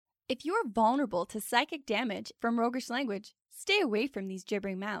If you're vulnerable to psychic damage from roguish language, stay away from these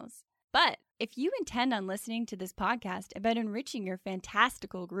gibbering mouths. But if you intend on listening to this podcast about enriching your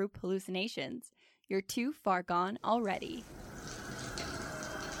fantastical group hallucinations, you're too far gone already.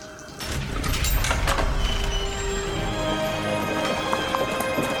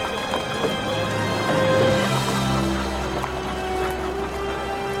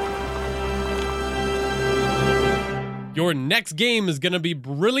 Your next game is going to be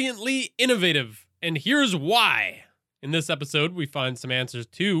brilliantly innovative, and here's why. In this episode, we find some answers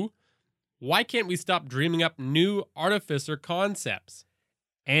to why can't we stop dreaming up new artificer concepts?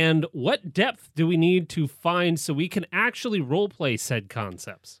 And what depth do we need to find so we can actually roleplay said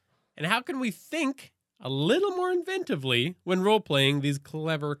concepts? And how can we think a little more inventively when roleplaying these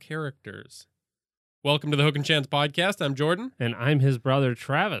clever characters? Welcome to the Hook and Chance podcast. I'm Jordan. And I'm his brother,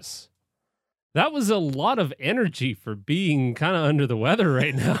 Travis. That was a lot of energy for being kind of under the weather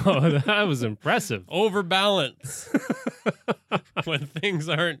right now. That was impressive. Overbalance. When things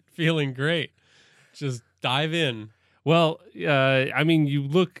aren't feeling great, just dive in. Well, I mean, you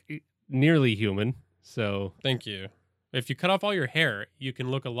look nearly human, so... Thank you. If you cut off all your hair, you can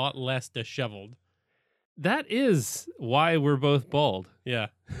look a lot less disheveled. That is why we're both bald. Yeah.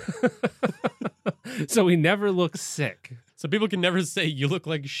 So we never look sick. So people can never say you look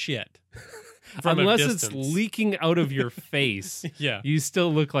like shit. Unless it's leaking out of your face. Yeah. You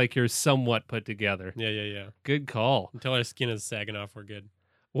still look like you're somewhat put together. Yeah. Good call. Until our skin is sagging off, we're good.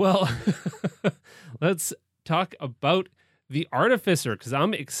 Well, let's talk about the Artificer, because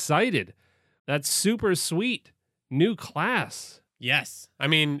I'm excited. That's super sweet. New class. Yes. I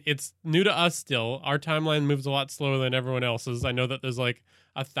mean, it's new to us still. Our timeline moves a lot slower than everyone else's. I know that there's like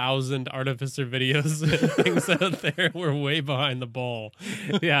 1,000 Artificer videos and things out there. We're way behind the ball.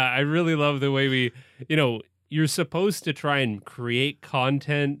 Yeah, I really love the way we, you're supposed to try and create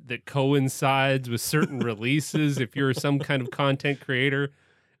content that coincides with certain releases if you're some kind of content creator.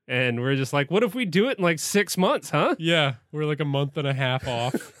 And we're just like, what if we do it in like 6 months, huh? Yeah, we're like a month and a half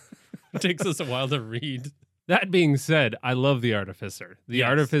off. It takes us a while to read. That being said, I love the Artificer. The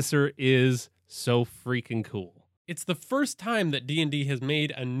Artificer is so freaking cool. It's the first time that D&D has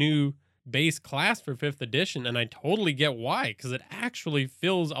made a new base class for 5th edition, and I totally get why, because it actually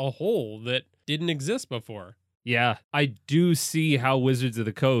fills a hole that didn't exist before. Yeah, I do see how Wizards of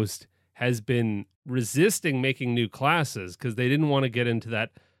the Coast has been resisting making new classes because they didn't want to get into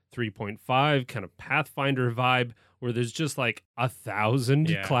that 3.5 kind of Pathfinder vibe where there's just like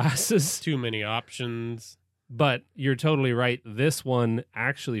 1,000 classes. Too many options. But you're totally right. This one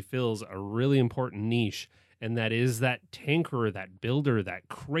actually fills a really important niche, and that is that tinkerer, that builder, that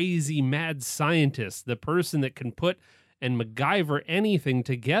crazy mad scientist, the person that can put and MacGyver anything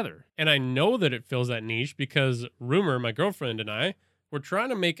together. And I know that it fills that niche because Rumor, my girlfriend, and I were trying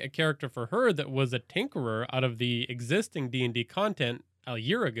to make a character for her that was a tinkerer out of the existing D&D content a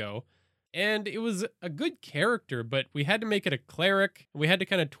year ago. And it was a good character, but we had to make it a cleric. We had to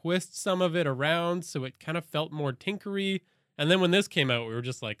kind of twist some of it around so it kind of felt more tinkery. And then when this came out, we were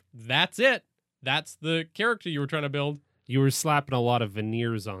just like, that's it. That's the character you were trying to build. You were slapping a lot of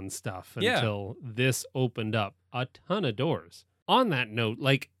veneers on stuff until this opened up a ton of doors. On that note,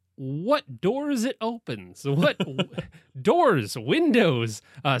 like, what doors it opens? What doors, windows,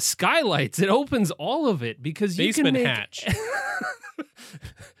 skylights? It opens all of it because you Basement can make... hatch.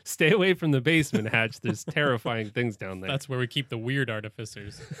 Stay away from the basement hatch. There's terrifying things down there. That's where we keep the weird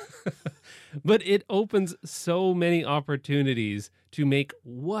artificers. But it opens so many opportunities to make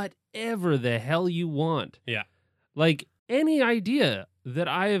whatever the hell you want. Yeah. Like, any idea that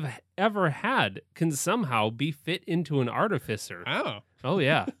I've ever had can somehow be fit into an artificer. Oh,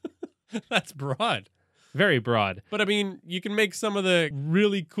 yeah. That's broad. Very broad. But I mean, you can make some of the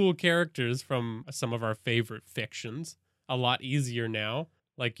really cool characters from some of our favorite fictions a lot easier now.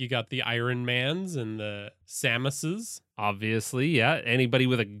 Like you got the Iron Mans and the Samuses. Obviously, yeah. Anybody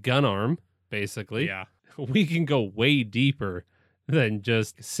with a gun arm, basically. Yeah. We can go way deeper than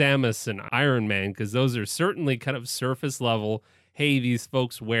just Samus and Iron Man, because those are certainly kind of surface level. Hey, these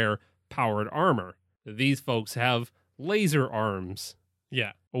folks wear powered armor. These folks have laser arms.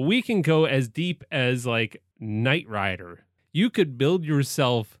 Yeah. We can go as deep as like Knight Rider. You could build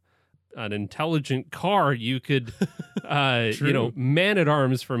yourself an intelligent car. You could,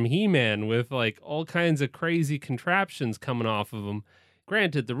 Man-at-Arms from He-Man with like all kinds of crazy contraptions coming off of them.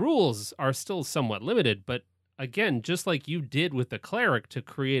 Granted, the rules are still somewhat limited, but again, just like you did with the cleric to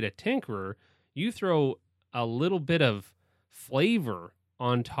create a tinkerer, you throw a little bit of flavor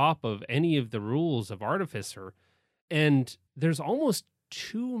on top of any of the rules of Artificer, and there's almost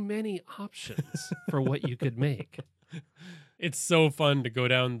too many options for what you could make. It's so fun to go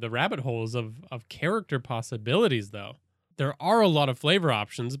down the rabbit holes of character possibilities, though. There are a lot of flavor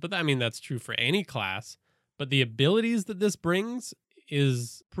options, but I mean, that's true for any class. But the abilities that this brings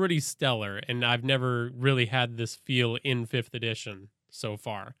is pretty stellar, and I've never really had this feel in 5th edition so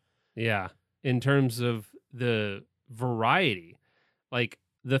far. Yeah. In terms of the variety, like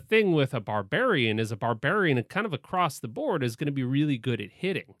the thing with a barbarian is a barbarian kind of across the board is going to be really good at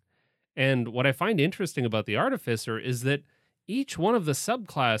hitting. And what I find interesting about the artificer is that each one of the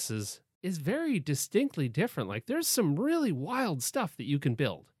subclasses is very distinctly different. Like there's some really wild stuff that you can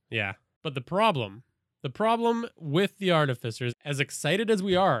build. Yeah. But the problem with the artificers, as excited as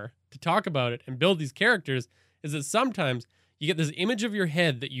we are to talk about it and build these characters, is that sometimes you get this image of your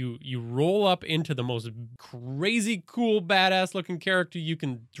head that you roll up into the most crazy, cool, badass looking character you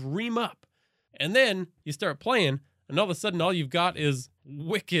can dream up. And then you start playing, and all of a sudden all you've got is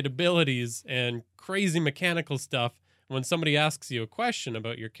wicked abilities and crazy mechanical stuff. When somebody asks you a question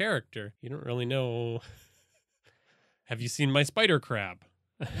about your character, you don't really know. Have you seen my spider crab?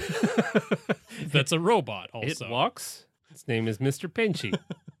 That's a robot also. It walks. Its name is Mr. Pinchy.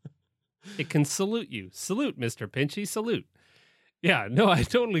 It can salute you. Salute, Mr. Pinchy, salute. Yeah, no, I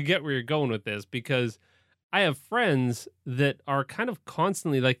totally get where you're going with this because I have friends that are kind of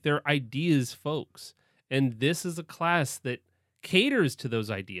constantly like they're ideas folks. And this is a class that caters to those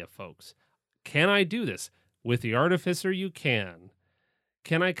idea folks. Can I do this? With the artificer, you can.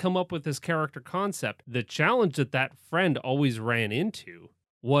 Can I come up with this character concept? The challenge that friend always ran into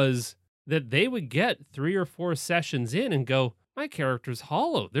was that they would get 3 or 4 sessions in and go, my character's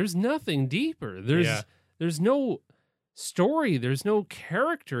hollow. There's nothing deeper. There's no story. There's no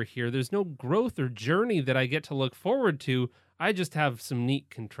character here. There's no growth or journey that I get to look forward to. I just have some neat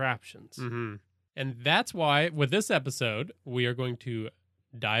contraptions. Mm-hmm. And that's why with this episode, we are going to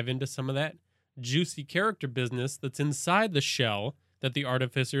dive into some of that juicy character business that's inside the shell that the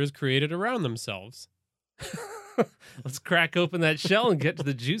artificer has created around themselves. Let's crack open that shell and get to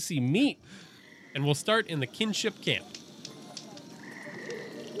the juicy meat. And we'll start in the Kinship Camp.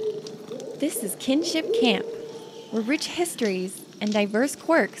 This is Kinship Camp, where rich histories and diverse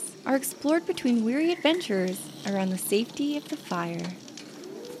quirks are explored between weary adventurers around the safety of the fire.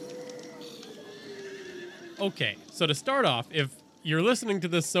 Okay, so to start off, if you're listening to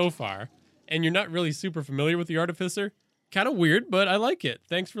this so far and you're not really super familiar with the artificer, kind of weird, but I like it.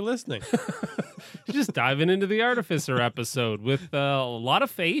 Thanks for listening. Just diving into the artificer episode with a lot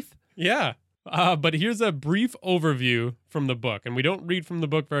of faith. Yeah. But here's a brief overview from the book. And we don't read from the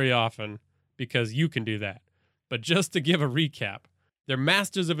book very often because you can do that. But just to give a recap, they're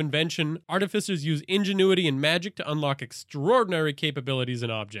masters of invention. Artificers use ingenuity and magic to unlock extraordinary capabilities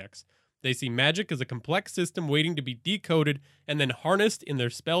in objects. They see magic as a complex system waiting to be decoded and then harnessed in their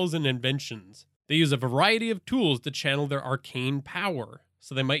spells and inventions. They use a variety of tools to channel their arcane power.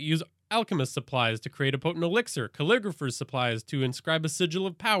 So they might use alchemist supplies to create a potent elixir, calligrapher's supplies to inscribe a sigil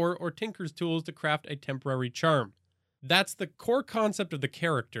of power, or tinker's tools to craft a temporary charm. That's the core concept of the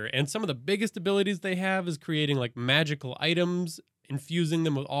character, and some of the biggest abilities they have is creating like magical items, infusing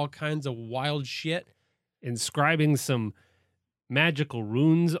them with all kinds of wild shit. Inscribing some magical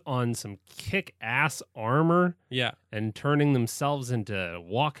runes on some kick-ass armor. Yeah. And turning themselves into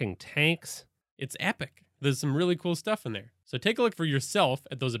walking tanks. It's epic. There's some really cool stuff in there. So take a look for yourself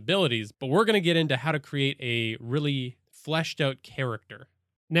at those abilities, but we're going to get into how to create a really fleshed out character.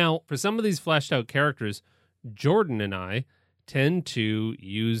 Now, for some of these fleshed out characters, Jordan and I tend to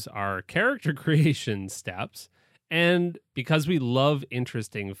use our character creation steps. And because we love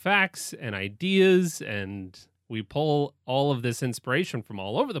interesting facts and ideas, and we pull all of this inspiration from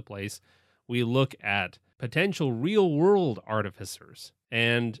all over the place, we look at potential real-world artificers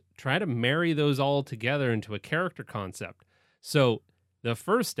and try to marry those all together into a character concept. So the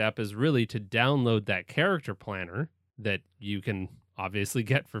first step is really to download that character planner that you can obviously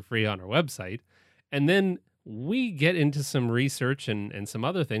get for free on our website. And then we get into some research and some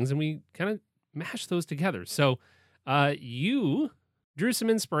other things, and we kind of mash those together. So you drew some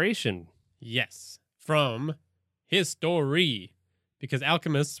inspiration. Yes, from history, because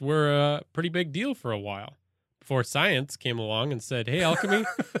alchemists were a pretty big deal for a while before science came along and said, hey, alchemy,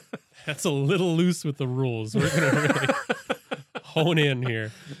 that's a little loose with the rules. We're going to really hone in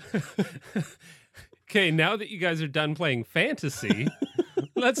here. Okay, now that you guys are done playing fantasy,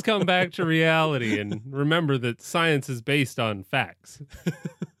 let's come back to reality and remember that science is based on facts.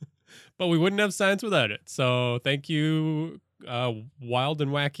 But we wouldn't have science without it. So thank you, wild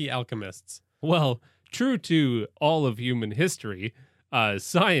and wacky alchemists. Well, true to all of human history,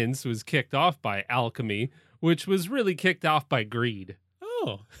 science was kicked off by alchemy, which was really kicked off by greed.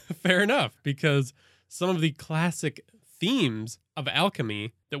 Oh, fair enough, because some of the classic themes of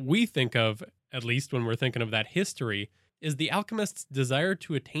alchemy that we think of, at least when we're thinking of that history, is the alchemists' desire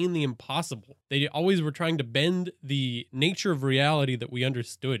to attain the impossible. They always were trying to bend the nature of reality that we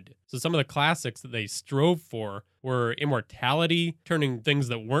understood. So some of the classics that they strove for were immortality, turning things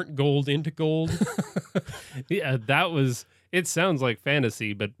that weren't gold into gold. Yeah, it sounds like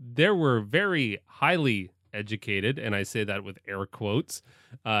fantasy, but there were very highly educated, and I say that with air quotes,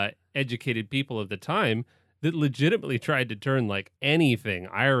 educated people of the time that legitimately tried to turn like anything,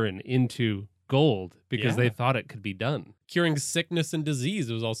 iron, into gold because they thought it could be done. Curing sickness and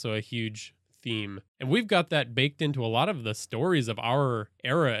disease was also a huge theme. And we've got that baked into a lot of the stories of our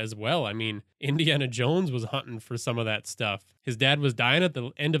era as well. I mean, Indiana Jones was hunting for some of that stuff. His dad was dying at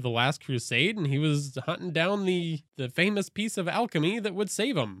the end of the Last Crusade, and he was hunting down the famous piece of alchemy that would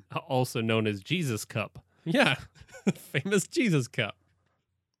save him. Also known as Jesus Cup. Yeah, famous Jesus Cup.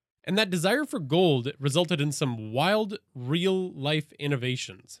 And that desire for gold resulted in some wild, real-life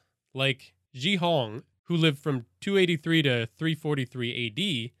innovations. Like Ji Hong, who lived from 283 to 343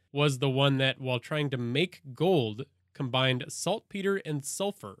 AD, was the one that, while trying to make gold, combined saltpeter and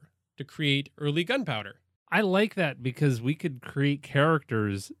sulfur to create early gunpowder. I like that because we could create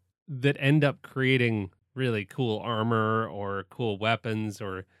characters that end up creating really cool armor or cool weapons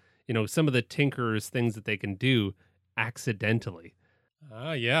or, some of the tinkerers things that they can do accidentally.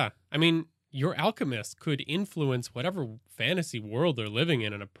 Yeah. I mean, your alchemist could influence whatever fantasy world they're living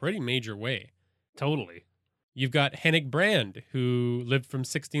in a pretty major way. Totally. You've got Hennig Brand, who lived from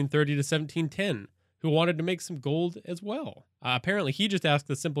 1630 to 1710, who wanted to make some gold as well. Apparently, he just asked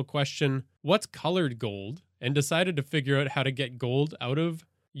the simple question, what's colored gold? And decided to figure out how to get gold out of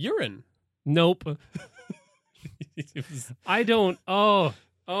urine. Nope. I don't. Oh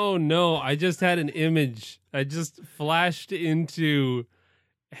no. I just had an image. I just flashed into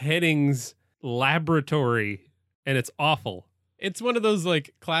Henning's laboratory, and it's awful. It's one of those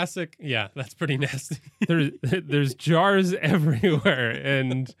like classic. Yeah, that's pretty nasty. There's jars everywhere,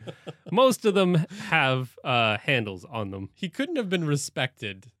 and most of them have handles on them. He couldn't have been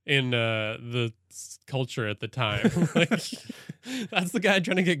respected in the culture at the time. Like, that's the guy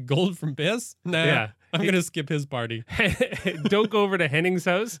trying to get gold from piss? Nah, yeah. I'm going to skip his party. Don't go over to Henning's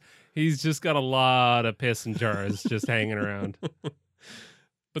house. He's just got a lot of piss and jars just hanging around.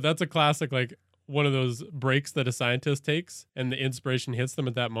 But that's a classic, like, one of those breaks that a scientist takes and the inspiration hits them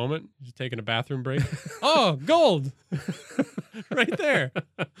at that moment. Just taking a bathroom break. Oh, gold. Right there.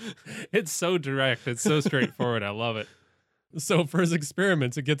 It's so direct. It's so straightforward. I love it. So for his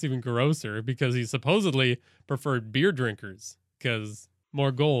experiments, it gets even grosser because he supposedly preferred beer drinkers because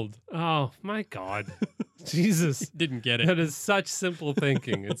more gold. Oh, my God. Jesus. Didn't get it. That is such simple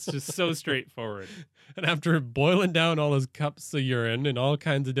thinking. It's just so straightforward. And after boiling down all his cups of urine in all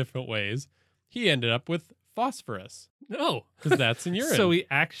kinds of different ways, he ended up with phosphorus. No. Because that's in urine. So he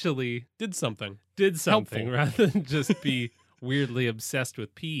actually did something helpful. Rather than just be weirdly obsessed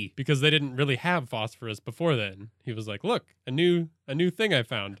with pee. Because they didn't really have phosphorus before then. He was like, look, a new thing I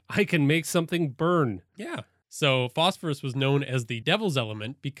found. I can make something burn. Yeah. So phosphorus was known as the devil's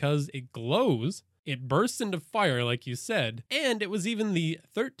element because it glows, it bursts into fire, like you said, and it was even the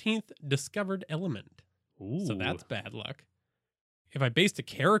 13th discovered element. Ooh. So that's bad luck. If I based a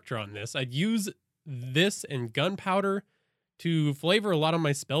character on this, I'd use this and gunpowder to flavor a lot of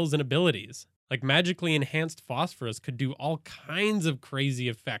my spells and abilities. Like magically enhanced phosphorus could do all kinds of crazy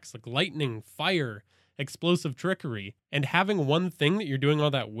effects, like lightning, fire, explosive trickery. And having one thing that you're doing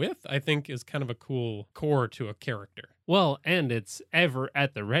all that with, I think is kind of a cool core to a character. Well, and it's ever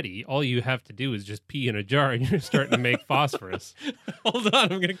at the ready. All you have to do is just pee in a jar and you're starting to make phosphorus. Hold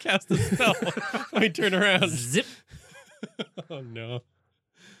on, I'm going to cast a spell. Let me turn around. Zip. Oh, no.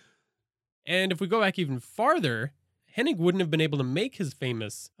 And if we go back even farther, Hennig wouldn't have been able to make his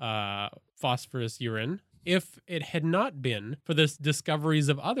famous phosphorus urine if it had not been for the discoveries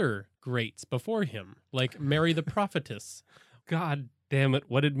of other greats before him, like Mary the Prophetess. God damn it.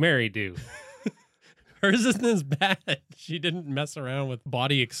 What did Mary do? Hers isn't as bad. She didn't mess around with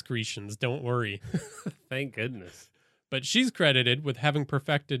body excretions, don't worry. Thank goodness. But she's credited with having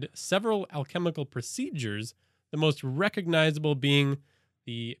perfected several alchemical procedures, the most recognizable being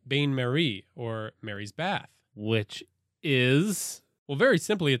the Bain Marie, or Mary's Bath. Which is? Well, very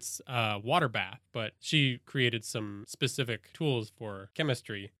simply, it's a water bath, but she created some specific tools for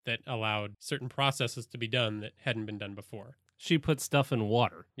chemistry that allowed certain processes to be done that hadn't been done before. She put stuff in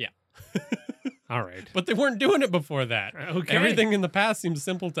water. Yeah. All right. But they weren't doing it before that. Okay. Everything in the past seems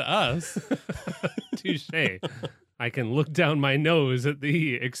simple to us. Touché. I can look down my nose at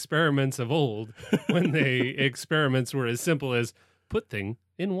the experiments of old when the experiments were as simple as put thing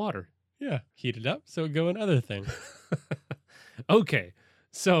in water. Yeah. Heat it up so it go in other thing. Okay.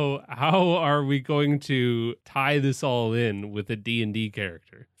 So how are we going to tie this all in with a D&D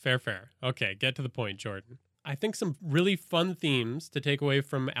character? Fair. Okay, get to the point, Jordan. I think some really fun themes to take away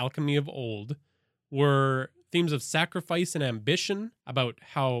from Alchemy of Old were themes of sacrifice and ambition, about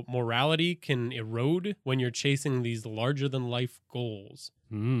how morality can erode when you're chasing these larger-than-life goals.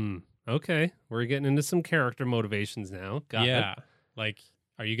 Okay. We're getting into some character motivations now. Got it. Like,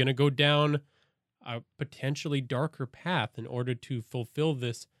 are you going to go down a potentially darker path in order to fulfill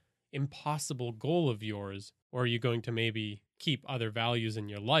this impossible goal of yours? Or are you going to maybe keep other values in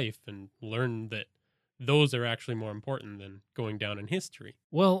your life and learn that those are actually more important than going down in history?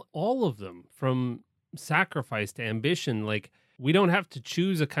 Well, all of them, from sacrifice to ambition, like we don't have to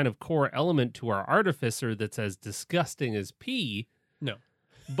choose a kind of core element to our artificer that's as disgusting as pee. No.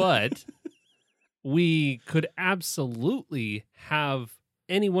 But we could absolutely have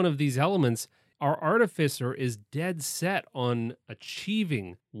any one of these elements. Our artificer is dead set on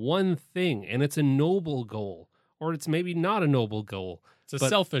achieving one thing, and it's a noble goal, or it's maybe not a noble goal. It's a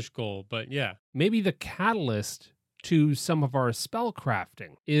selfish goal, but yeah. Maybe the catalyst to some of our spell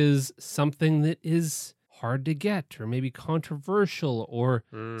crafting is something that is hard to get, or maybe controversial, or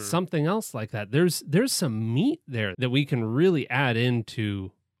something else like that. There's some meat there that we can really add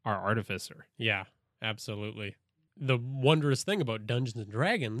into our artificer. Yeah, absolutely. The wondrous thing about Dungeons and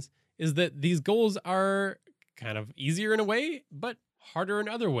Dragons is that these goals are kind of easier in a way, but harder in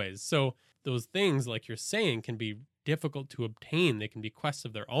other ways. So those things, like you're saying, can be difficult to obtain. They can be quests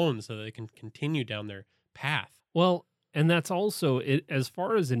of their own so that they can continue down their path. Well, and that's also, as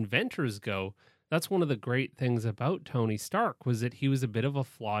far as inventors go, that's one of the great things about Tony Stark, was that he was a bit of a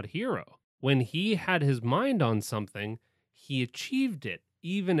flawed hero. When he had his mind on something, he achieved it,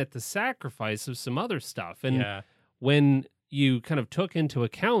 even at the sacrifice of some other stuff. And when you kind of took into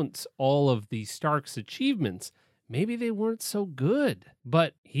account all of the Stark's achievements, maybe they weren't so good.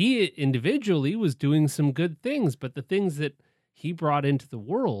 But he individually was doing some good things, but the things that he brought into the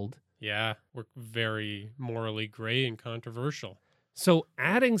world were very morally gray and controversial. So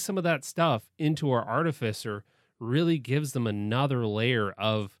adding some of that stuff into our artificer really gives them another layer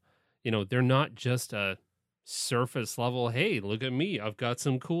of, they're not just a surface level, hey, look at me, I've got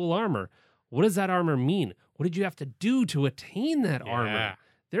some cool armor. What does that armor mean? What did you have to do to attain that armor?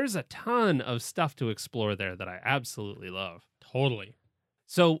 There's a ton of stuff to explore there that I absolutely love. Totally.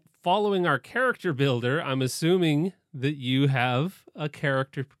 So following our character builder, I'm assuming that you have a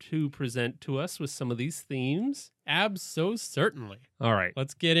character to present to us with some of these themes. Absolutely. All right.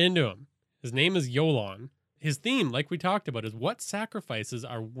 Let's get into him. His name is Yolon. His theme, like we talked about, is what sacrifices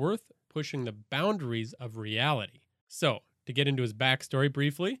are worth pushing the boundaries of reality. So, to get into his backstory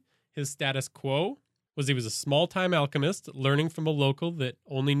briefly, his status quo was he was a small-time alchemist learning from a local that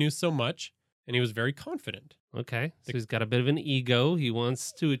only knew so much, and he was very confident. Okay, so he's got a bit of an ego. He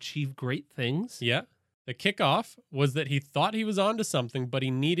wants to achieve great things. Yeah. The kickoff was that he thought he was onto something, but he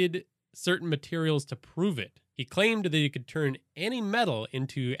needed certain materials to prove it. He claimed that he could turn any metal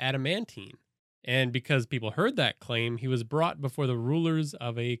into adamantine. And because people heard that claim, he was brought before the rulers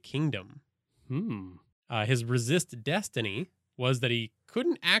of a kingdom. His resist destiny was that he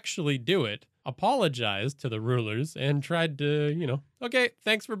couldn't actually do it, apologized to the rulers, and tried to, okay,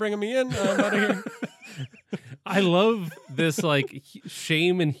 thanks for bringing me in. I'm out of here. I love this,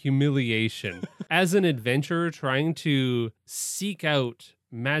 shame and humiliation. As an adventurer trying to seek out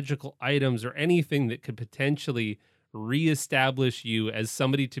magical items or anything that could potentially reestablish you as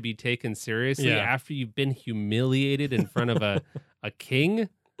somebody to be taken seriously after you've been humiliated in front of a king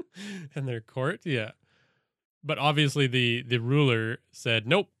and their court. Yeah. But obviously the ruler said,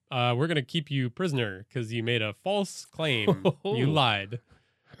 nope, we're going to keep you prisoner because you made a false claim. You lied.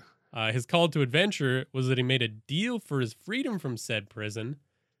 His call to adventure was that he made a deal for his freedom from said prison,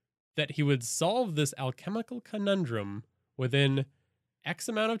 that he would solve this alchemical conundrum within X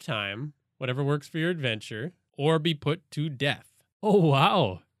amount of time, whatever works for your adventure, or be put to death. Oh,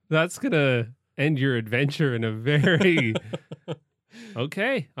 wow. That's going to end your adventure in a very...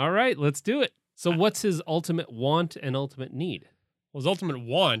 Okay. All right. Let's do it. So what's his ultimate want and ultimate need? Well, his ultimate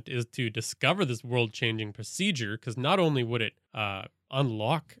want is to discover this world-changing procedure, because not only would it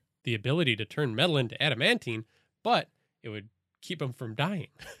unlock the ability to turn metal into adamantine, but it would keep him from dying.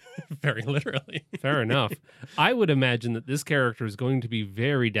 Very literally. Fair enough. I would imagine that this character is going to be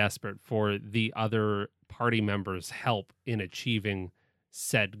very desperate for the other party members' help in achieving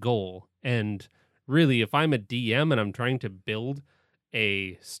said goal. And really, if I'm a DM and I'm trying to build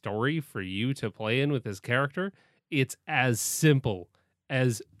a story for you to play in with this character, it's as simple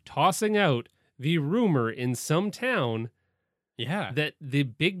as tossing out the rumor in some town that the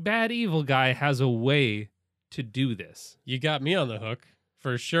big bad evil guy has a way to do this. You got me on the hook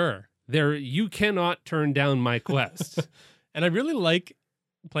for sure. You cannot turn down my quest. And I really like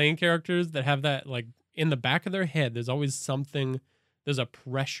playing characters that have that, like, in the back of their head, there's always something, there's a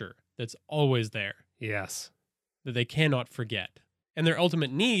pressure that's always there Yes. that they cannot forget. And their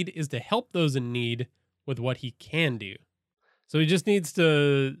ultimate need is to help those in need with what he can do. So he just needs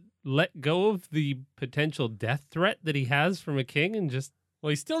to let go of the potential death threat that he has from a king and just... Well,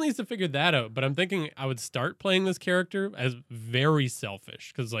 he still needs to figure that out, but I'm thinking I would start playing this character as very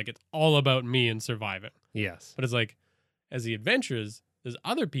selfish because, like, it's all about me and surviving. Yes. But it's like, as he adventures, there's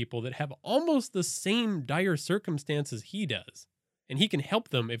other people that have almost the same dire circumstances he does. And he can help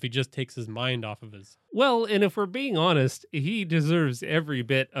them if he just takes his mind off of his... Well, and if we're being honest, he deserves every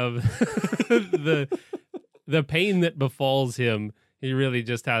bit of the pain that befalls him. He really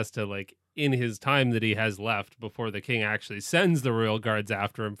just has to, like, in his time that he has left before the king actually sends the royal guards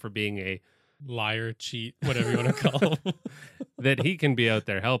after him for being a liar, cheat, whatever you want to call him. that he can be out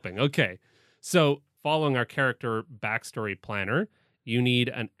there helping. Okay. So following our character backstory planner, you need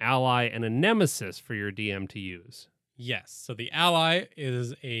an ally and a nemesis for your DM to use. Yes. So the ally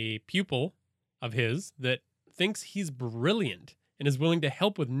is a pupil of his that thinks he's brilliant and is willing to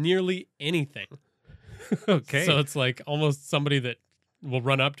help with nearly anything. Okay. So it's like almost somebody that will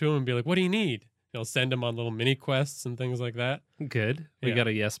run up to him and be like, what do you need? He'll send him on little mini quests and things like that. Good. We Yeah. got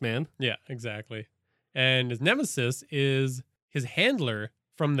a yes man. Yeah, exactly. And his nemesis is his handler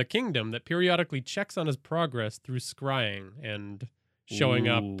from the kingdom that periodically checks on his progress through scrying and showing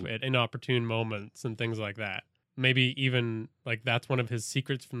up Ooh. at inopportune moments and things like that. Maybe even like that's one of his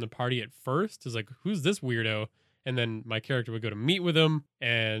secrets from the party at first is like, who's this weirdo? And then my character would go to meet with him,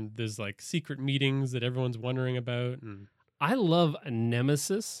 and there's like secret meetings that everyone's wondering about. And I love a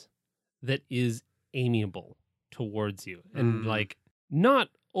nemesis that is amiable towards you and like not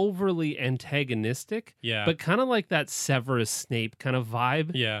overly antagonistic, yeah, but kind of like that Severus Snape kind of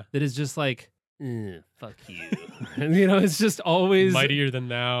vibe yeah, that is just like, fuck you. And, you know, it's just always... mightier than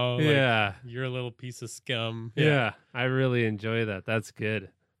thou. Like, Yeah. you're a little piece of scum. Yeah. I really enjoy that. That's good.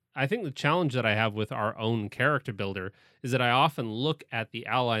 I think the challenge that I have with our own character builder is that I often look at the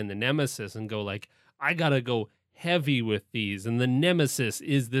ally and the nemesis and go like, I gotta go heavy with these, and the nemesis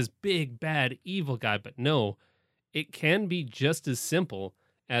is this big bad evil guy. But no, it can be just as simple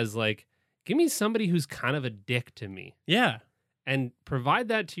as like, give me somebody who's kind of a dick to me, Yeah. and provide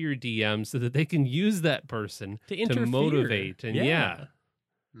that to your DM so that they can use that person To to interfere. motivate. And yeah.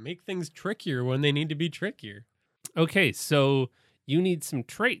 Make things trickier when they need to be trickier. Okay, so you need some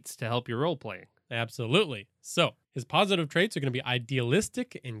traits to help your role playing. Absolutely. So his positive traits are going to be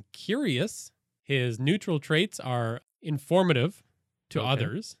idealistic and curious. His neutral traits are informative to Okay.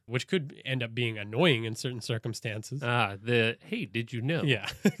 others, which could end up being annoying in certain circumstances. Hey, did you know? Yeah,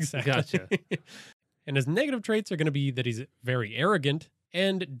 exactly. Gotcha. And his negative traits are going to be that he's very arrogant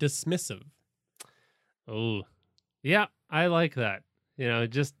and dismissive. Oh, yeah, I like that. You know,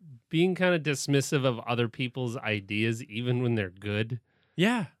 just being kind of dismissive of other people's ideas, even when they're good.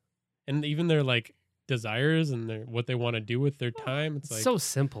 Yeah. And even their like desires and their what they want to do with their time. It's like So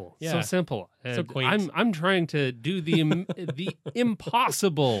simple. So Yeah. simple. So And quaint. I'm trying to do the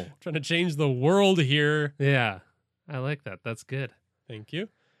impossible. trying to change the world here. Yeah. I like that. That's good. Thank you.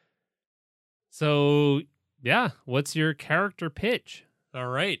 So, yeah, what's your character pitch? All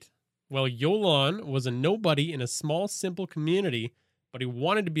right. Well, Yolan was a nobody in a small, simple community, but he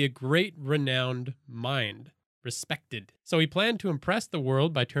wanted to be a great, renowned mind, respected. So he planned to impress the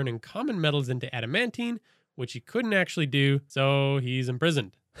world by turning common metals into adamantine, which he couldn't actually do, so he's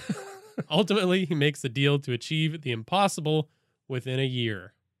imprisoned. Ultimately, he makes the deal to achieve the impossible within a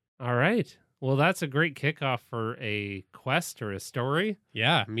year. All right. Well, that's a great kickoff for a quest or a story.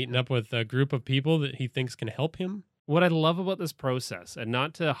 Yeah, meeting up with a group of people that he thinks can help him. What I love about this process, and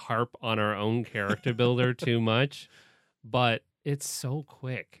not to harp on our own character builder too much, but it's so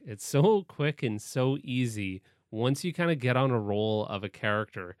quick. It's so quick and so easy. Once you kind of get on a roll of a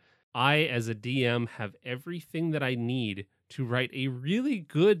character, I, as a DM, have everything that I need to write a really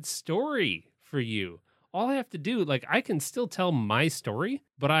good story for you. All I have to do, like, I can still tell my story,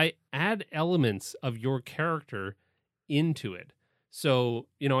 but I add elements of your character into it. So,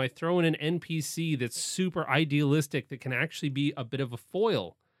 you know, I throw in an NPC that's super idealistic that can actually be a bit of a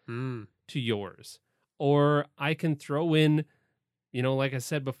foil to yours. Or I can throw in, you know, like I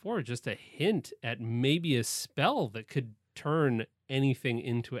said before, just a hint at maybe a spell that could turn anything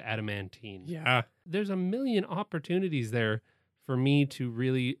into adamantine. Yeah. There's a million opportunities there for me to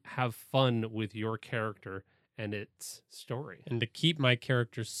really have fun with your character and its story. And to keep my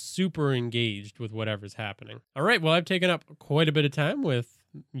character super engaged with whatever's happening. All right, well, I've taken up quite a bit of time with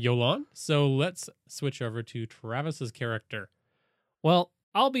Yolan. So let's switch over to Travis's character. Well,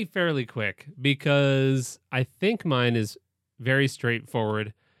 I'll be fairly quick because I think mine is very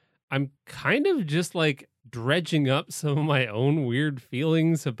straightforward. I'm kind of just like dredging up some of my own weird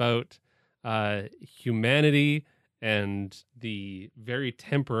feelings about humanity and the very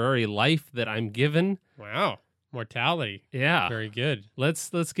temporary life that I'm given. Wow. Mortality. Yeah. Very good. Let's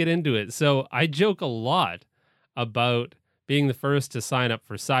get into it. So I joke a lot about being the first to sign up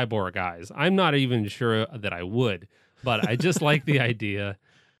for Cyborg Eyes. I'm not even sure that I would, but I just like the idea.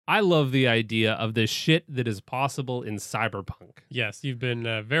 I love the idea of the shit that is possible in cyberpunk. Yes, you've been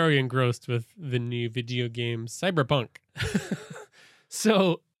very engrossed with the new video game Cyberpunk.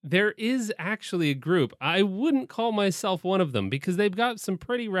 So there is actually a group. I wouldn't call myself one of them because they've got some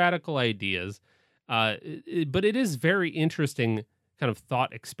pretty radical ideas, but it is very interesting kind of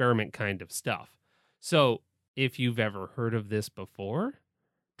thought experiment kind of stuff. So if you've ever heard of this before,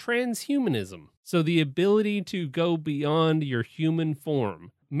 transhumanism. So the ability to go beyond your human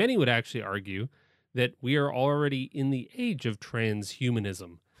form. Many would actually argue that we are already in the age of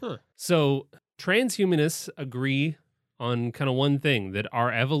transhumanism. Huh. So transhumanists agree on kind of one thing, that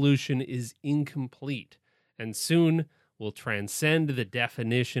our evolution is incomplete and soon will transcend the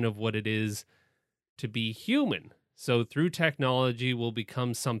definition of what it is to be human. So through technology, we'll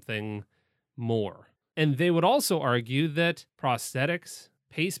become something more. And they would also argue that prosthetics,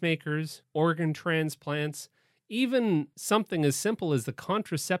 pacemakers, organ transplants, even something as simple as the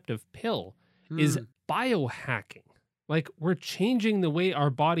contraceptive pill is biohacking. Like we're changing the way our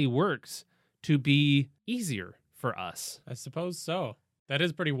body works to be easier for us. I suppose so. That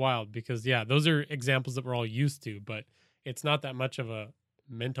is pretty wild because, yeah, those are examples that we're all used to, but it's not that much of a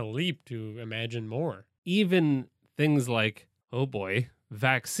mental leap to imagine more. Even things like, oh boy,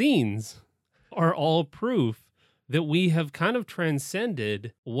 vaccines are all proof that we have kind of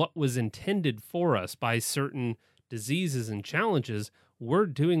transcended what was intended for us by certain diseases and challenges. We're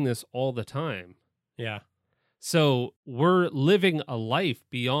doing this all the time. Yeah. So we're living a life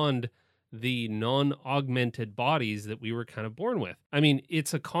beyond the non-augmented bodies that we were kind of born with. I mean,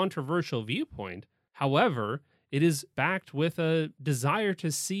 it's a controversial viewpoint. However, it is backed with a desire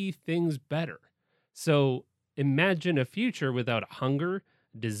to see things better. So imagine a future without hunger,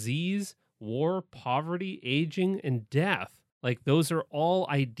 disease, war, poverty, aging, and death. Like those are all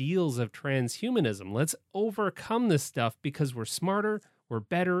ideals of transhumanism. Let's overcome this stuff because we're smarter, we're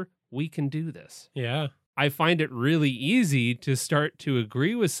better, we can do this. Yeah. I find it really easy to start to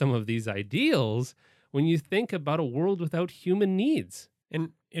agree with some of these ideals when you think about a world without human needs.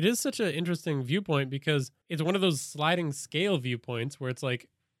 And it is such an interesting viewpoint because it's one of those sliding scale viewpoints where it's like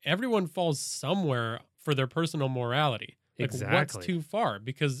everyone falls somewhere for their personal morality. Like Exactly. what's too far?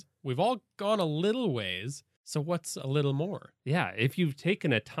 Because we've all gone a little ways. So what's a little more? Yeah, if you've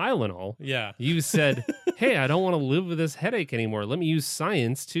taken a Tylenol, Yeah. you said, hey, I don't want to live with this headache anymore. Let me use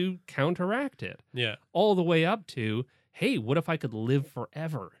science to counteract it. Yeah. All the way up to, hey, what if I could live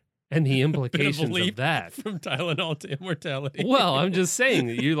forever? And the implications leap of that. From Tylenol to immortality. Well, I'm just saying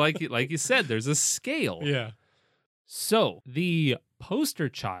that you like you said, there's a scale. Yeah. So the poster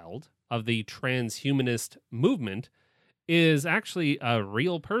child of the transhumanist movement is actually a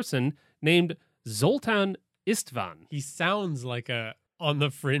real person named Zoltan Istvan. He sounds like a on the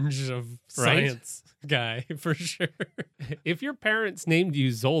fringe of Right? science guy for sure. If your parents named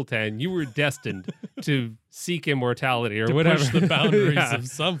you Zoltan, you were destined to seek immortality or To whatever. push the boundaries Yeah. of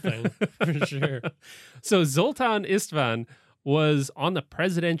something for sure. So Zoltan Istvan was on the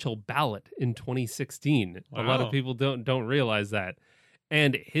presidential ballot in 2016. A lot Wow. of people don't realize that.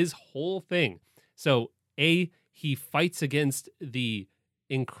 And his whole thing. So he fights against the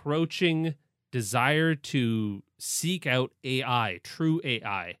encroaching desire to seek out AI, true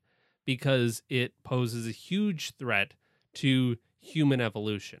AI, because it poses a huge threat to human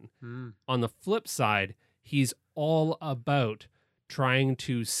evolution. On the flip side, he's all about trying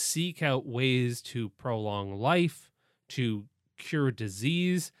to seek out ways to prolong life, to cure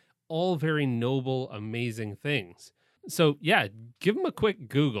disease, all very noble, amazing things. So yeah, give him a quick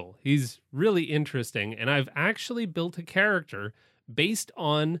Google. He's really interesting. And I've actually built a character based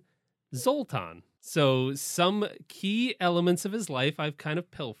on Zoltan. So some key elements of his life I've kind of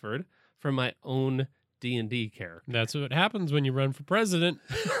pilfered from my own D&D character. That's what happens when you run for president.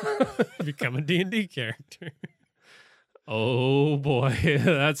 Become a D&D character. Oh boy,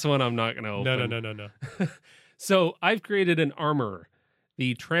 that's one I'm not going to open. No. So I've created an armorer,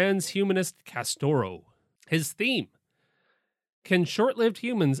 the transhumanist Castoro. His theme: can short-lived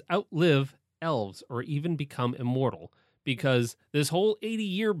humans outlive elves or even become immortal? Because this whole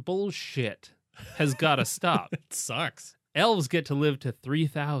 80-year bullshit has got to stop. It sucks. Elves get to live to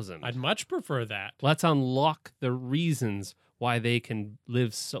 3,000. I'd much prefer that. Let's unlock the reasons why they can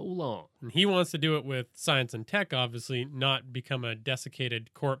live so long. And he wants to do it with science and tech, obviously, not become a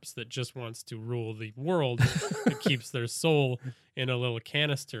desiccated corpse that just wants to rule the world that keeps their soul in a little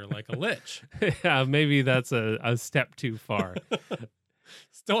canister like a lich. Yeah, maybe that's a step too far.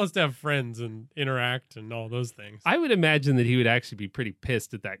 Still wants to have friends and interact and all those things. I would imagine that he would actually be pretty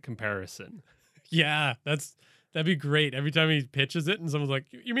pissed at that comparison. Yeah, that'd be great. Every time he pitches it and someone's like,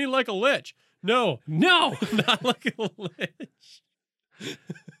 "You mean like a lich?" No, not like a lich.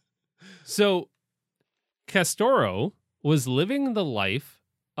 So Castoro was living the life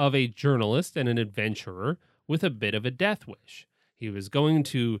of a journalist and an adventurer with a bit of a death wish. He was going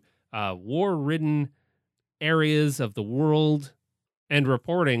to war-ridden areas of the world and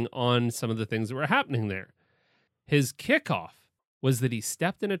reporting on some of the things that were happening there. His kickoff was that he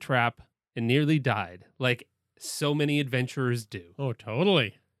stepped in a trap and nearly died, like so many adventurers do. Oh,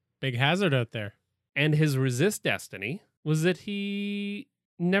 totally. Big hazard out there. And his resist destiny was that he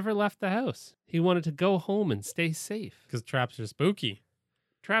never left the house. He wanted to go home and stay safe. Because traps are spooky.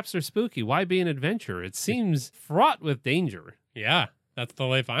 Traps are spooky. Why be an adventurer? It seems fraught with danger. Yeah, that's the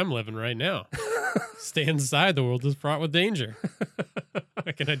life I'm living right now. Stay inside. The world is fraught with danger.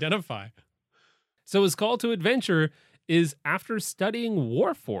 I can identify. So his call to adventure is after studying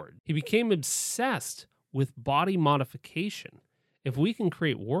Warforged. He became obsessed with body modification. If we can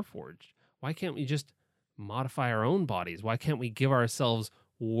create Warforged, why can't we just modify our own bodies? Why can't we give ourselves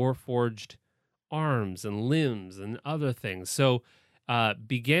Warforged arms and limbs and other things? So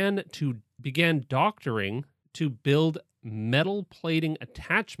began doctoring to build metal plating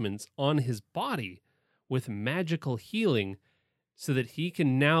attachments on his body with magical healing so that he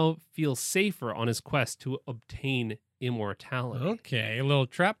can now feel safer on his quest to obtain immortality. Okay, little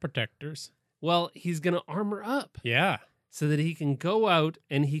trap protectors. Well, he's going to armor up Yeah. so that he can go out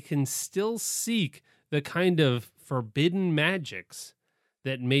and he can still seek the kind of forbidden magics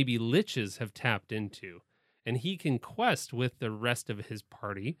that maybe liches have tapped into. And he can quest with the rest of his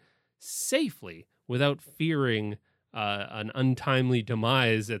party safely without fearing an untimely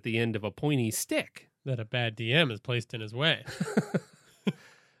demise at the end of a pointy stick. That a bad DM is placed in his way.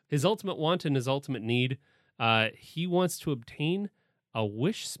 His ultimate want and his ultimate need, he wants to obtain a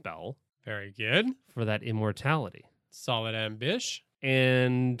wish spell Very good. for that immortality. Solid ambish.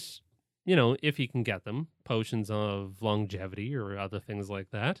 And, you know, if he can get them, potions of longevity or other things like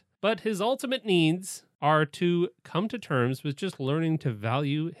that. But his ultimate needs are to come to terms with just learning to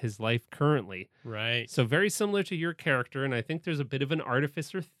value his life currently. Right. So very similar to your character, and I think there's a bit of an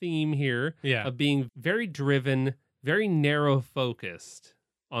artificer theme here Yeah. of being very driven, very narrow focused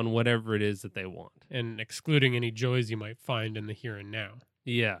on whatever it is that they want. And excluding any joys you might find in the here and now.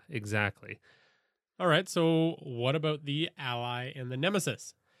 Yeah, exactly. All right, so what about the ally and the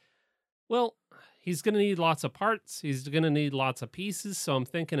nemesis? Well, he's going to need lots of parts. He's going to need lots of pieces. So I'm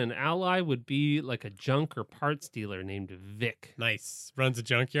thinking an ally would be like a junk or parts dealer named Vic. Nice. Runs a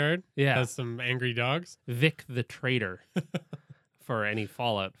junkyard. Yeah. Has some angry dogs. Vic the Traitor. For any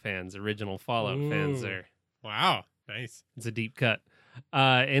Fallout fans, original Fallout fans Ooh. there. Wow. Nice. It's a deep cut.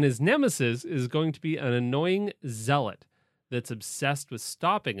 And his nemesis is going to be an annoying zealot that's obsessed with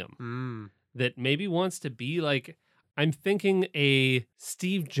stopping him. That maybe wants to be like, I'm thinking a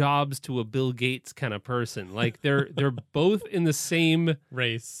Steve Jobs to a Bill Gates kind of person. Like they're both in the same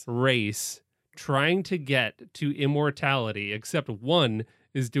Race. race trying to get to immortality, except one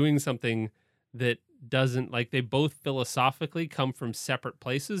is doing something that doesn't, like, they both philosophically come from separate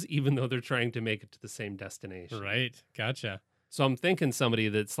places, even though they're trying to make it to the same destination. Right. Gotcha. So I'm thinking somebody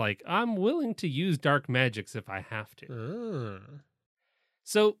that's like, I'm willing to use dark magics if I have to.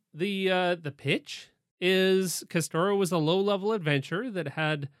 So the pitch is Castoro was a low-level adventurer that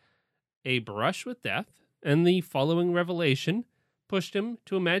had a brush with death, and the following revelation pushed him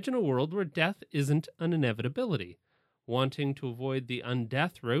to imagine a world where death isn't an inevitability. Wanting to avoid the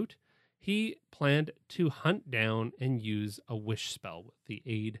undeath route, he planned to hunt down and use a wish spell with the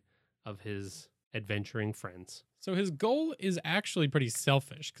aid of his adventuring friends. So his goal is actually pretty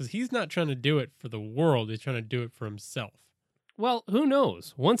selfish because he's not trying to do it for the world. He's trying to do it for himself. Well, who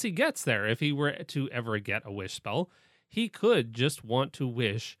knows? Once he gets there, if he were to ever get a wish spell, he could just want to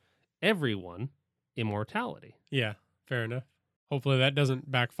wish everyone immortality. Yeah, fair enough. Hopefully that doesn't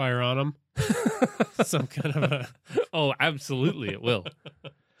backfire on him. Some kind of a... Oh, absolutely it will.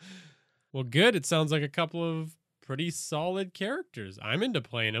 Well, good. It sounds like a couple of pretty solid characters. I'm into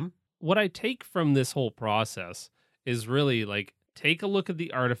playing them. What I take from this whole process is really like, take a look at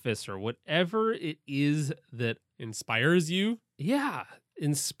the artificer, whatever it is that, Inspires you. yeah,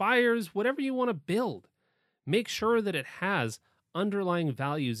 inspires whatever you want to build. make sure that it has underlying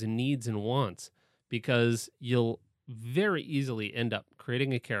values and needs and wants, because you'll very easily end up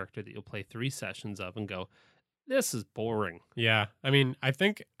creating a character that you'll play 3 sessions of and go, this is boring. Yeah. I mean, I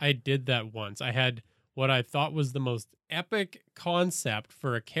think I did that once. I had what I thought was the most epic concept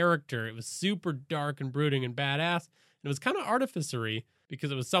for a character. It was super dark and brooding and badass. And it was kind of artificery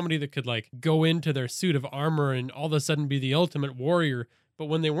because it was somebody that could like go into their suit of armor and all of a sudden be the ultimate warrior. But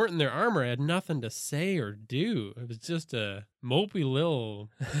when they weren't in their armor, I had nothing to say or do. It was just a mopey little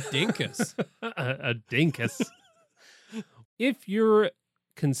dinkus. A dinkus. If you're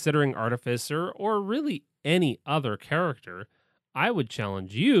considering Artificer or really any other character, I would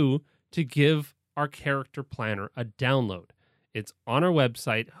challenge you to give our character planner a download. It's on our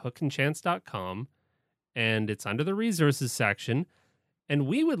website, hookandchance.com, and it's under the resources section. And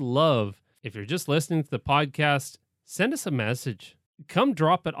we would love, if you're just listening to the podcast, send us a message. Come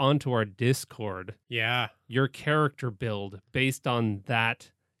drop it onto our Discord. Yeah. Your character build based on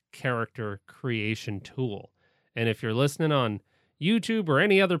that character creation tool. And if you're listening on YouTube or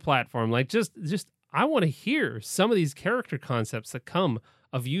any other platform, like just I want to hear some of these character concepts that come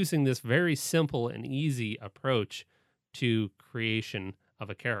of using this very simple and easy approach to creation of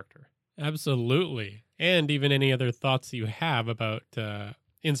a character. Absolutely. And even any other thoughts you have about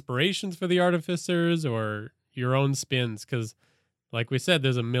inspirations for the Artificers or your own spins, because like we said,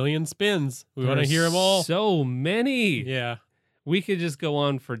 there's a million spins. We want to hear them all. So many. Yeah. We could just go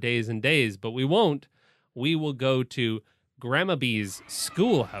on for days and days, but we won't. We will go to Grandma Bee's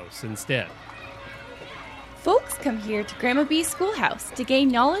schoolhouse instead. Folks come here to Grandma Bee's schoolhouse to gain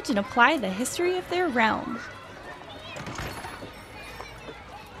knowledge and apply the history of their realm.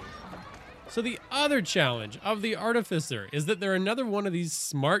 So the other challenge of the Artificer is that they're another one of these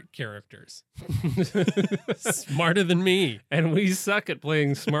smart characters. Smarter than me. And we suck at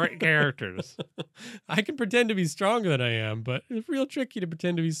playing smart characters. I can pretend to be stronger than I am, but it's real tricky to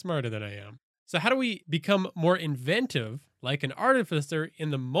pretend to be smarter than I am. So how do we become more inventive like an Artificer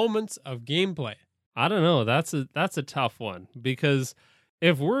in the moments of gameplay? I don't know. That's a tough one, because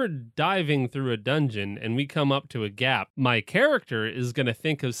if we're diving through a dungeon and we come up to a gap, my character is going to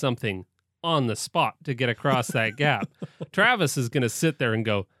think of something on the spot to get across that gap. Travis is going to sit there and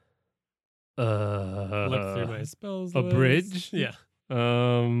go, Look through my spells a list. bridge? Yeah. I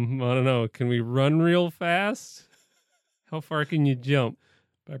don't know. Can we run real fast? How far can you jump?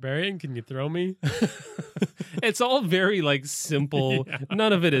 Barbarian, can you throw me? It's all very like simple. Yeah.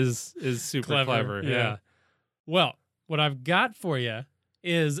 None of it is super clever. Yeah. Well, what I've got for you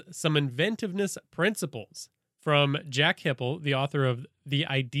is some inventiveness principles from Jack Hipple, the author of The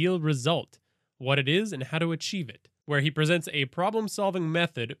Ideal Result, What It Is and How to Achieve It, where he presents a problem-solving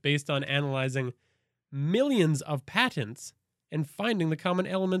method based on analyzing millions of patents and finding the common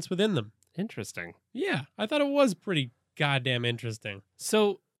elements within them. Interesting. Yeah, I thought it was pretty goddamn interesting.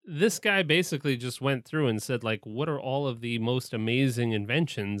 So this guy basically just went through and said, like, what are all of the most amazing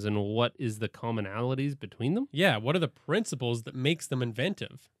inventions and what is the commonalities between them? Yeah, what are the principles that makes them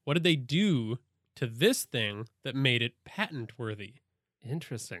inventive? What did they do to this thing that made it patent worthy?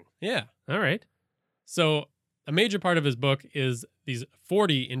 Interesting. Yeah. All right. So a major part of his book is these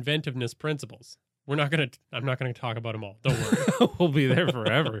 40 inventiveness principles. I'm not going to talk about them all. Don't worry. We'll be there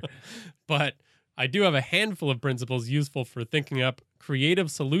forever. But I do have a handful of principles useful for thinking up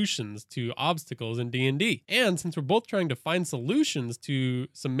creative solutions to obstacles in D&D. And since we're both trying to find solutions to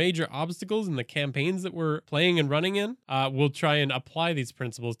some major obstacles in the campaigns that we're playing and running in, we'll try and apply these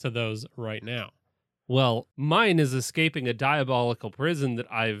principles to those right now. Well, mine is escaping a diabolical prison that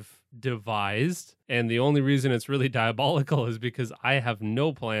I've devised. And the only reason it's really diabolical is because I have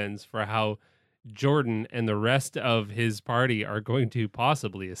no plans for how Jordan and the rest of his party are going to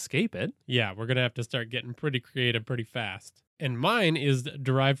possibly escape it. Yeah, we're going to have to start getting pretty creative pretty fast. And mine is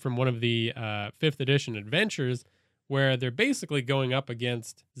derived from one of the 5th edition adventures where they're basically going up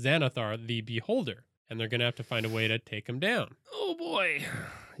against Xanathar, the Beholder, and they're going to have to find a way to take him down. Oh, boy.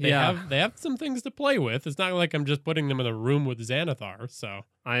 They have some things to play with. It's not like I'm just putting them in a room with Xanathar, so.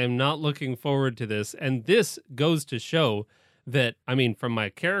 I am not looking forward to this. And this goes to show that, I mean, from my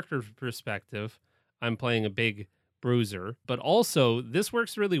character's perspective, I'm playing a big bruiser, but also this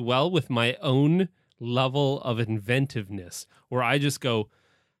works really well with my own level of inventiveness, where I just go,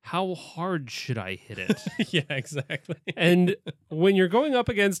 how hard should I hit it? Yeah, exactly. And when you're going up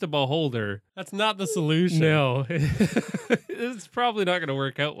against a beholder, that's not the solution. No, it's probably not going to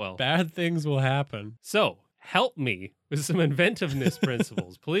work out well. Bad things will happen. So help me with some inventiveness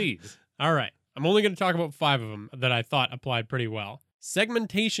principles, please. All right. I'm only going to talk about 5 of them that I thought applied pretty well.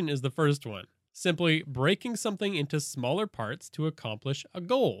 Segmentation is the first one. Simply breaking something into smaller parts to accomplish a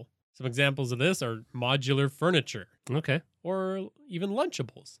goal. Some examples of this are modular furniture Okay. or even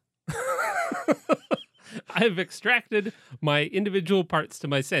Lunchables. I've extracted my individual parts to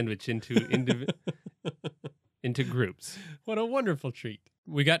my sandwich into into groups. What a wonderful treat.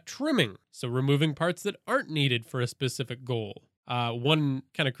 We got trimming, so removing parts that aren't needed for a specific goal. One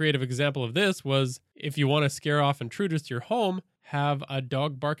kind of creative example of this was if you want to scare off intruders to your home, have a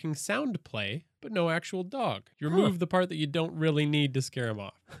dog barking sound play, but no actual dog. You remove the part that you don't really need to scare them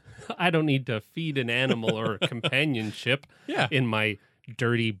off. I don't need to feed an animal or companionship Yeah. in my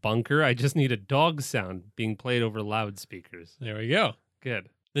dirty bunker. I just need a dog sound being played over loudspeakers. There we go. Good.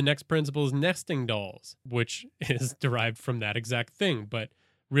 The next principle is nesting dolls, which is derived from that exact thing. But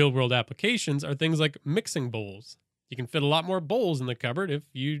real world applications are things like mixing bowls. You can fit a lot more bowls in the cupboard if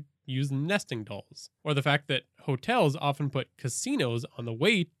you use nesting dolls. Or the fact that hotels often put casinos on the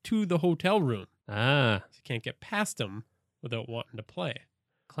way to the hotel room. Ah, So you can't get past them without wanting to play.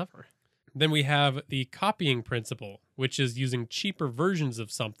 clever. Then we have the copying principle, which is using cheaper versions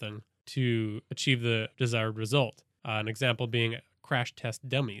of something to achieve the desired result. An example being crash test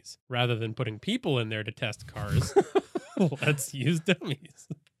dummies. Rather than putting people in there to test cars, let's use dummies.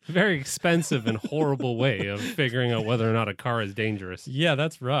 Very expensive and horrible way of figuring out whether or not a car is dangerous. Yeah,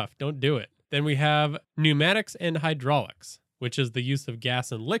 that's rough. Don't do it. Then we have pneumatics and hydraulics, which is the use of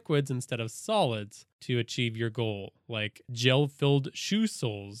gas and liquids instead of solids to achieve your goal, like gel-filled shoe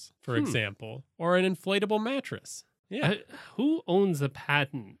soles, for example, or an inflatable mattress. Yeah. Who owns the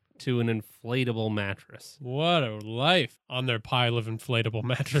patent to an inflatable mattress? What a life on their pile of inflatable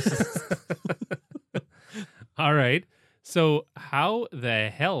mattresses. All right. So how the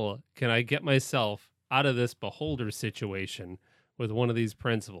hell can I get myself out of this beholder situation with one of these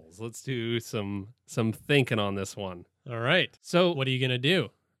principles? Let's do some thinking on this one. All right. So What are you going to do?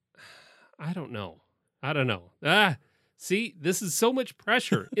 I don't know. See, this is so much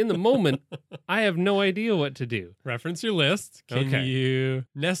pressure in the moment. I have no idea what to do. Reference your list. Can Okay. you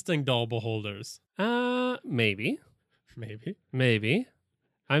nesting doll beholders? Maybe. Maybe.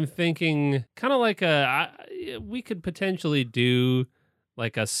 I'm thinking kind of like we could potentially do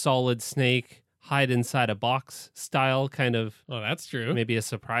like a solid snake hide inside a box style kind of, Oh, that's true. maybe a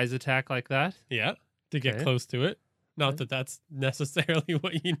surprise attack like that. Yeah. To get Okay. close to it. Not Okay. that that's necessarily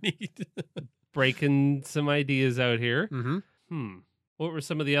what you need. Breaking some ideas out here. Mm-hmm. What were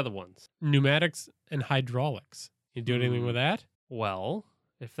some of the other ones? Pneumatics and hydraulics. You do anything with that? Well,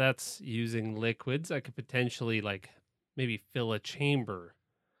 if that's using liquids, I could potentially like maybe fill a chamber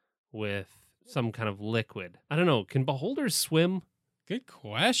with some kind of liquid. I don't know. Can beholders swim? Good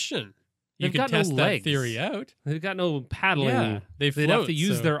question. You They've could got no test that legs. theory out. They've got no paddling. Yeah, they They'd have float, to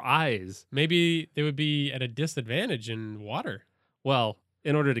use so their eyes. Maybe they would be at a disadvantage in water. Well,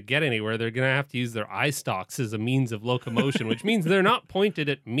 in order to get anywhere, they're going to have to use their eye stalks as a means of locomotion, which means they're not pointed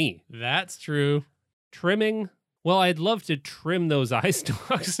at me. That's true. Trimming? Well, I'd love to trim those eye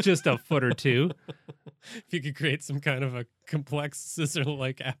stalks just a foot or two. If you could create some kind of a complex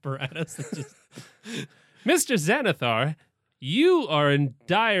scissor-like apparatus that just Mr. Xanathar, you are in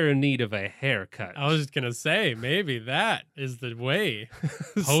dire need of a haircut. I was just gonna say, maybe that is the way.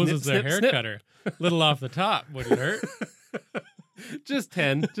 Hoses their Snip, hair snip. cutter. Little off the top, wouldn't hurt. Just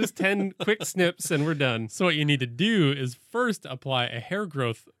 10 quick snips and we're done. So what you need to do is first apply a hair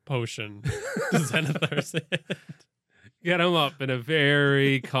growth potion to Xanathar's head. Get them up in a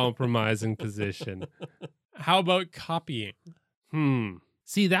very compromising position. How about copying?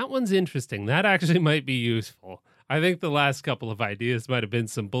 See, that one's interesting. That actually might be useful. I think the last couple of ideas might have been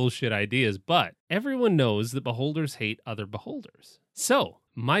some bullshit ideas, but everyone knows that beholders hate other beholders. So,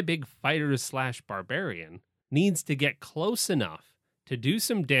 my big fighter / barbarian needs to get close enough to do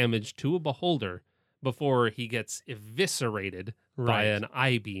some damage to a beholder before he gets eviscerated by Right. an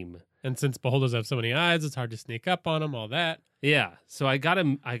eye beam. And since beholders have so many eyes, it's hard to sneak up on them, all that. Yeah, so I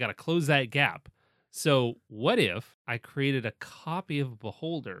gotta close that gap. So what if I created a copy of a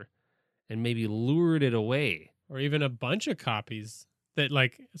beholder and maybe lured it away? Or even a bunch of copies that,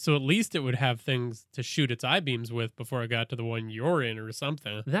 like, so at least it would have things to shoot its eye beams with before it got to the one you're in or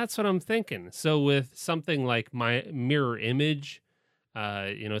something. That's what I'm thinking. So with something like my mirror image,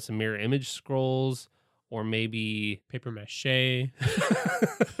 some mirror image scrolls, or maybe Paper mache.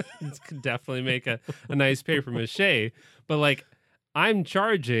 this could definitely make a nice paper mache. But like, I'm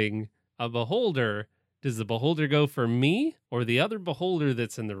charging a beholder. Does the beholder go for me or the other beholder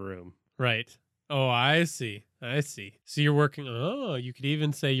that's in the room? Right. Oh, I see. So you're working, you could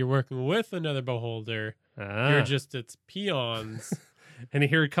even say you're working with another beholder. You're just its peons. And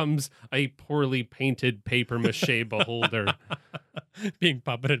here comes a poorly painted paper mache beholder. Being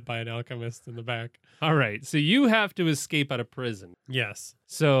puppeted by an alchemist in the back. All right, so you have to escape out of prison. Yes.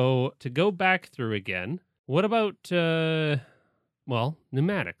 So to go back through again, what about,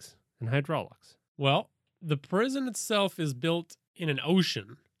 pneumatics and hydraulics? Well, the prison itself is built in an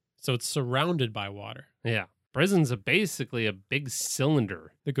ocean, so it's surrounded by water Yeah. Prison's basically a big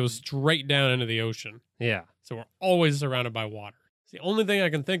cylinder. that goes straight down into the ocean. Yeah. So we're always surrounded by water. It's the only thing I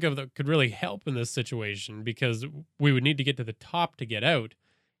can think of that could really help in this situation, because we would need to get to the top to get out,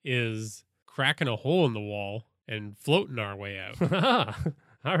 is cracking a hole in the wall and floating our way out.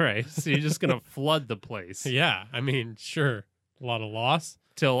 All right. So you're just going to flood the place Yeah, I mean, sure, a lot of loss.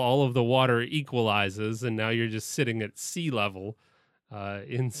 till all of the water equalizes, and now you're just sitting at sea level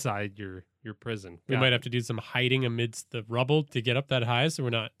inside your prison. We might have to do some hiding amidst the rubble to get up that high so we're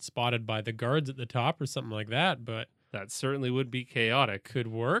not spotted by the guards at the top or something like that, but That certainly would be chaotic. could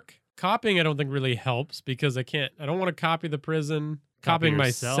work. Copying I don't think really helps, because I don't want to copy the prison. Copy Copying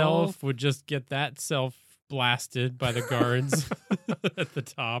yourself? myself would just get that self blasted by the guards at the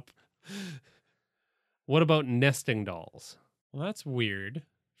top. What about nesting dolls? Well, that's weird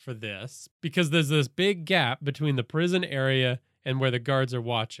for this, because there's this big gap between the prison area and where the guards are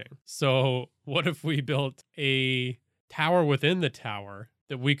watching. So what if we built a tower within the tower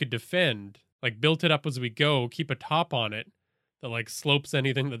that we could defend, like built it up as we go, keep a top on it that like slopes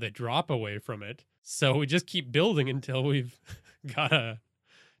anything that they drop away from it. So we just keep building until we've got a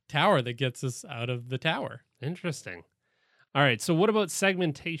tower that gets us out of the tower. Interesting. All right. So what about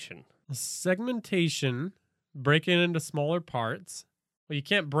segmentation? Segmentation, breaking it into smaller parts. Well, you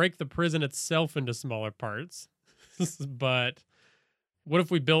can't break the prison itself into smaller parts, but what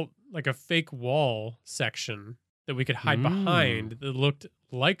if we built like a fake wall section that we could hide behind that looked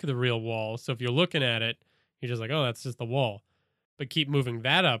like the real wall? So if you're looking at it, you're just like, oh, that's just the wall. But keep moving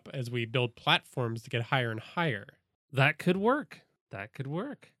that up as we build platforms to get higher and higher. That could work. That could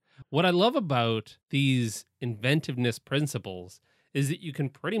work. What I love about these inventiveness principles is that you can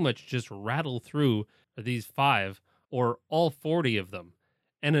pretty much just rattle through these 5 or all 40 of them,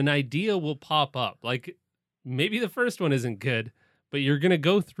 and an idea will pop up. Like maybe the first one isn't good, but you're going to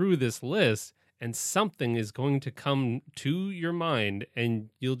go through this list and something is going to come to your mind and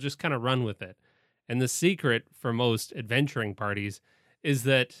you'll just kind of run with it. And the secret for most adventuring parties is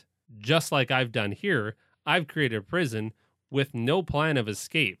that, just like I've done here, I've created a prison with no plan of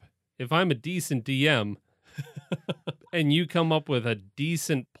escape. If I'm a decent DM and you come up with a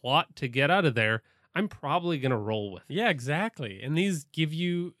decent plot to get out of there, I'm probably going to roll with it. Yeah, exactly. And these give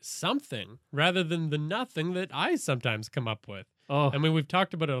you something rather than the nothing that I sometimes come up with. Oh, I mean, we've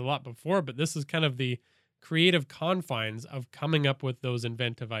talked about it a lot before, but this is kind of the creative confines of coming up with those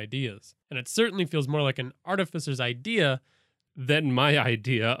inventive ideas. And it certainly feels more like an artificer's idea. than my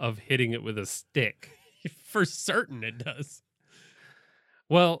idea of hitting it with a stick. For certain it does.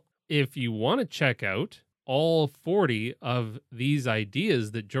 Well, if you want to check out all 40 of these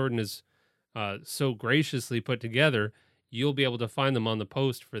ideas that Jordan has so graciously put together, you'll be able to find them on the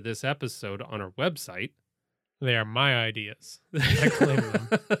post for this episode on our website. They are my ideas. I claim them.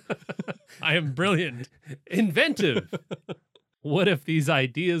 I am brilliant. Inventive. What if these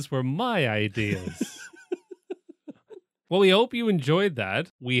ideas were my ideas? Well, we hope you enjoyed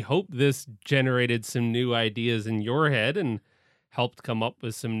that. We hope this generated some new ideas in your head and helped come up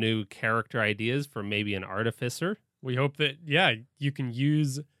with some new character ideas for maybe an artificer. We hope that, you can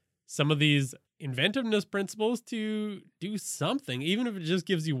use some of these inventiveness principles to do something, even if it just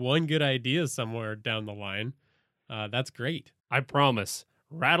gives you one good idea somewhere down the line. That's great. I promise,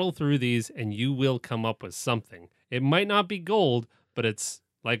 rattle through these and you will come up with something. It might not be gold, but it's,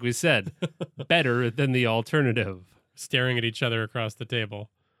 like we said, better than the alternative. Staring at each other across the table.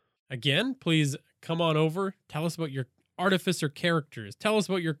 Again, please come on over. Tell us about your artificer characters. Tell us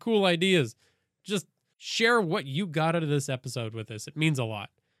about your cool ideas. Just share what you got out of this episode with us. It means a lot.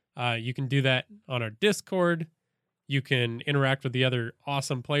 You can do that on our Discord. You can interact with the other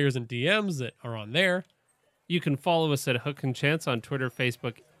awesome players and DMs that are on there. You can follow us at Hook and Chance on Twitter,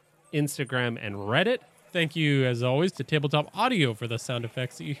 Facebook, Instagram, and Reddit. Thank you, as always, to Tabletop Audio for the sound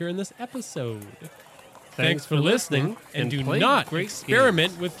effects that you hear in this episode. Thanks for listening, and do play not great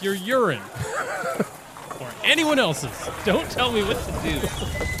experiment with your urine. Or anyone else's. Don't tell me what to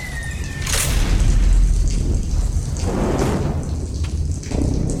do.